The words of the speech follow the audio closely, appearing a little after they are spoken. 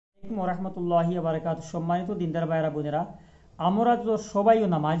রহমতুল্লাহি বারাকাতুহু। সম্মানিত দিনদার ভাইরা বোনেরা, আমরা তো সবাইও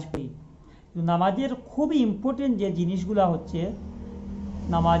নামাজ পড়ি। নামাজের খুবই ইম্পর্টেন্ট যে জিনিসগুলো হচ্ছে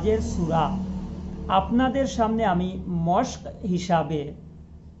নামাজের সূরা। আপনাদের সামনে আমি মশক হিসাবে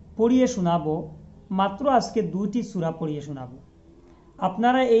পড়িয়ে শোনাবো। মাত্র আজকে 2টি সূরা পড়িয়ে শোনাবো।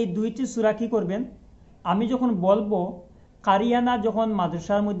 আপনারা এই 2টি সূরা কি করবেন, আমি যখন বলবো, কারিয়ানা যখন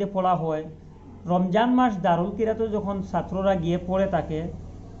মাদ্রাসার মধ্যে পড়া হয়, রমজান মাস দারুল কিরাতে যখন ছাত্ররা গিয়ে পড়ে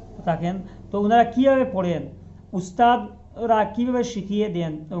থাকেন, তো ওনারা কীভাবে পড়েন, উস্তাদরা কীভাবে শিখিয়ে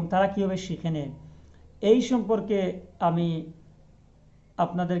দেন এবং তারা কীভাবে শিখে নেন, এই সম্পর্কে আমি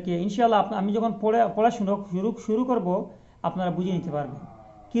আপনাদেরকে ইনশাআল্লাহ আমি যখন পড়াশুনো শুরু করব, আপনারা বুঝে নিতে পারবেন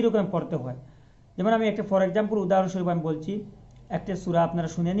কীরকম পড়তে হয়। যেমন আমি একটা ফর এক্সাম্পল উদাহরণস্বরূপ আমি বলছি, একটা সূরা আপনারা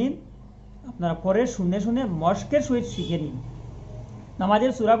শুনে নিন, আপনারা পরে শুনে মশকের সহিত শিখে নিন।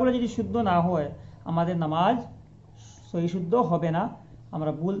 নামাজের সূরাগুলো যদি শুদ্ধ না হয়, আমাদের নামাজ সহিশুদ্ধ হবে না,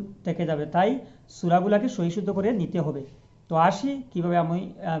 আমরা ভুল থেকে যাবে। তাই সূরাগুলোকে সহিশুদ্ধ করে নিতে হবে। তো আসি কিভাবে আমি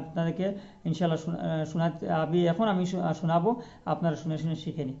আপনাদেরকে ইনশাআল্লাহ শোনাতে এখন আমি শোনাবো, আপনারা শুনে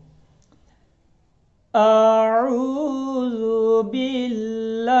শিখে নিন। আউযু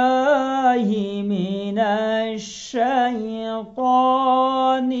বিল্লাহি মিনাশ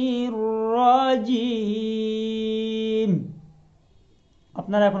শাইতানির রাজিম।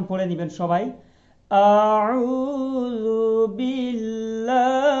 আপনারা এখন পড়ে নেবেন সবাই। আউযু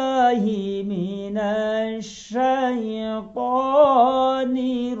বিল্লাহি মিনাশ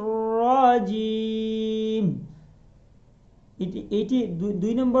শাইতানির রাজিম। এটি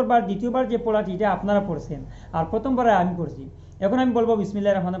 2 নম্বর বার, দ্বিতীয়বার যে পড়াটি এটা আপনারা পড়ছেন, আর প্রথমবারে আমি পড়ছি। এখন আমি বলবো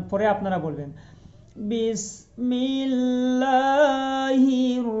বিসমিল্লাহির রহমানির রহিম, পরে আপনারা বলবেন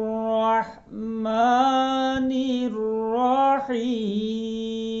বিসমিল্লাহির রহমানির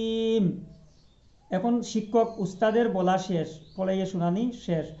রহিম। এখন শিক্ষক উস্তাদের বলা শেষ, পড়াইয়ে শোনানি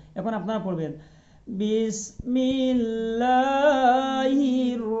শেষ। এখন আপনারা পড়বেন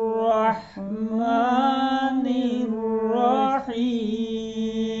বিসমিল্লাহির রহমানির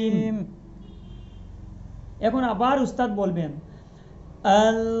রহিম। এখন আবার উস্তাদ বলবেন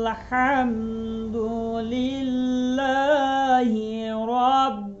আলহামদুলিল্লাহি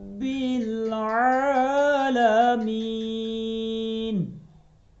রাব্বিল আলামিন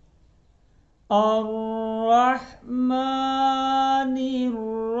আর-রাহমানির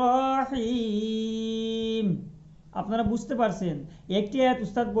রহিম। আপনারা বুঝতে পারছেন? একটি আয়াত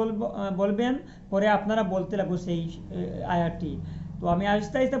উস্তাদ বলবেন, পরে আপনারা বলতে লাগবে সেই আয়াতটি। তো আমি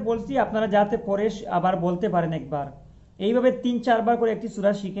আস্তে আস্তে বলছি, আপনারা যাতে পরে আবার বলতে পারেন একবার। এইভাবে 3-4 বার করে একটি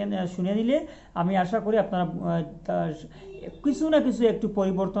সূরা শুনে নিলে আমি আশা করি আপনারা কিছু না কিছু একটু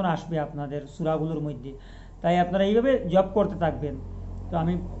পরিবর্তন আসবে আপনাদের সূরাগুলোর মধ্যে। তাই আপনারা এইভাবে জব করতে থাকবেন। তো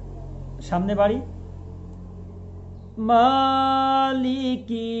আমি সামনে বাড়ি।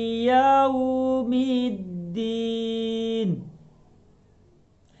 মালিকি ইয়াউমিদ্দিন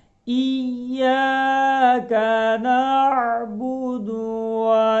ইয়্যাকা না'বুদু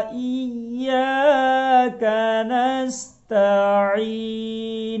ওয়া ইয়্যাকা নাস্তাঈন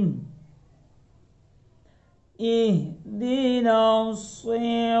ইহদিনাস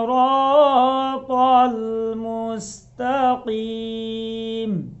সিরাতাল মুস্তাকিম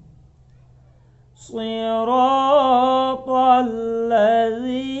صراط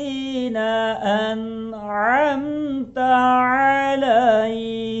الذين أنعمت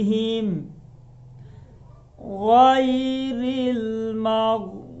عليهم غير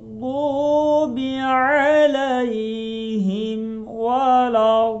المغضوب عليهم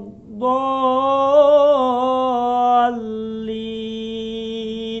ولا الضالين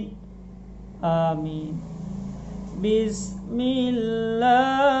آمين بسم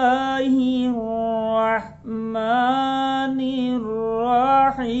الله الرحمن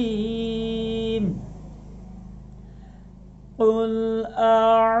الرحيم قل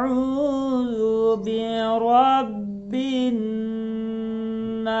أعوذ برب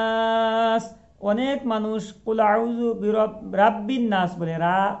الناس। অনেক মানুষ কুল আউযু বিরাব্বিন নাস বলে,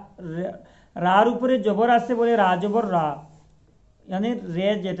 রার উপরে জবর আছে বলে রা জবর রা, মানে রে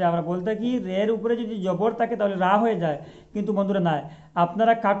যেটা আমরা বলতে কি রের উপরে যদি জবর থাকে তাহলে রা হয়ে যায়, কিন্তু বন্ধুরা নাই।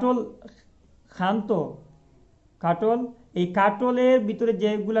 আপনারা কাটল খান তো, কাটল, এই কাটলের ভিতরে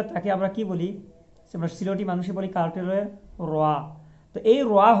যেগুলা থাকে আমরা কি বলি, আমরা সিলেটি মানুষে বলি কাটলের রোয়া। তো এই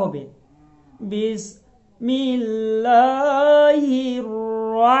রোয়া হবে বিসমিল্লাহির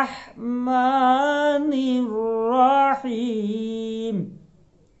রহমানির রহিম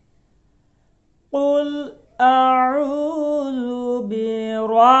কুল আউযু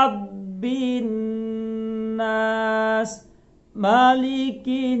বিরাব্বিন নাস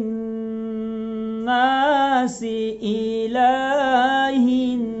মালিকিন নাসি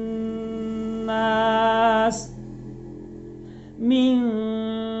ইলাহিন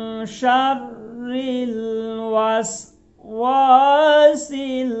শাররিল ওয়াসওয়াসিল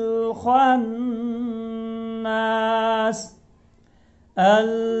খান্নাস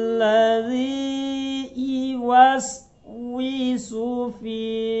আল্লাযী ইউওয়াসওয়িসু ফি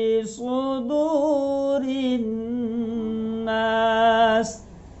সুদুরিন নাস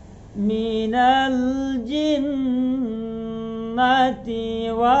মিনাল জিন্নাতি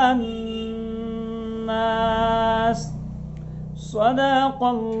ওয়ান নাস।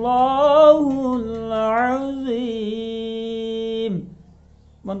 সাদাকাল্লাহুল আযীম।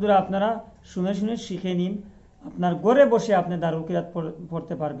 বন্ধুরা, আপনারা শুনে শুনে শিখে নিন। আপনার ঘরে বসে আপনি দারুল কিরাত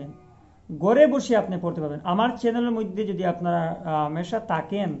পড়তে পারবেন, ঘরে বসে আপনি পড়তে পারবেন। আমার চ্যানেলের মধ্যে যদি আপনারা হামেশা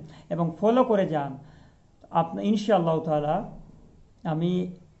থাকেন এবং ফলো করে যান, আপনার ইনশাআল্লাহ তাআলা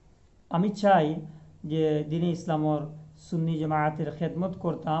আমি চাই যে দিনে ইসলামর সুন্নি জামায়াতের খেদমত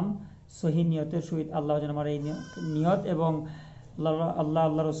করতাম সহি নিয়তের সহিত। আল্লাহ যেন আমার এই নিয়ত এবং আল্লাহ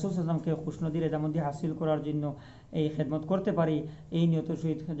রসুল সাল্লামকে খুশনদির এদামন্দি হাসিল করার জন্য এই খেদমত করতে পারি, এই নিয়তের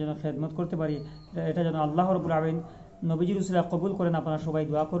সহিত যেন খেদমত করতে পারি, এটা যেন আল্লাহ রাব্বুল আলামিন নবীজির উসিলায় কবুল করেন। আপনারা সবাই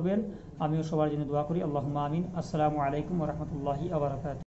দোয়া করবেন, আমিও সবার জন্য দোয়া করি। আল্লাহুম্মা আমিন। আসসালামু আলাইকুম ওয়া রাহমাতুল্লাহি ওয়া বারাকাতুহু।